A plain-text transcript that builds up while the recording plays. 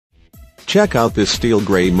Check out this steel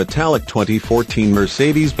gray metallic 2014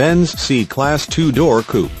 Mercedes-Benz C-Class 2-door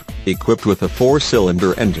coupe, equipped with a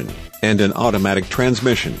 4-cylinder engine and an automatic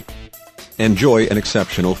transmission. Enjoy an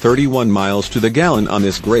exceptional 31 miles to the gallon on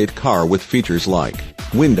this great car with features like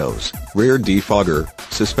windows, rear defogger,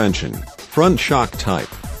 suspension, front shock type,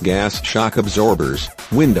 gas shock absorbers,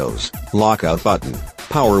 windows, lockout button,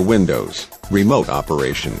 power windows, remote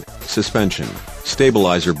operation, suspension,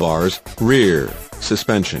 stabilizer bars, rear,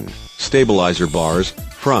 suspension, stabilizer bars,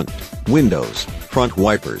 front, windows, front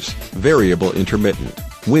wipers, variable intermittent,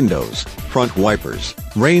 windows, front wipers,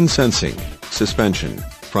 rain sensing, suspension,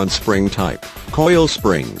 front spring type, coil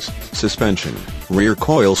springs, suspension, rear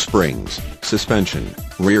coil springs, suspension,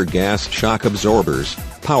 rear gas shock absorbers,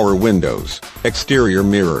 power windows, exterior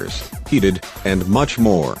mirrors, heated, and much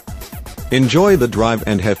more. Enjoy the drive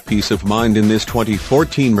and have peace of mind in this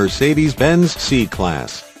 2014 Mercedes-Benz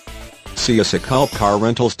C-Class. See us at Kulp Car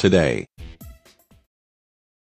Rentals today.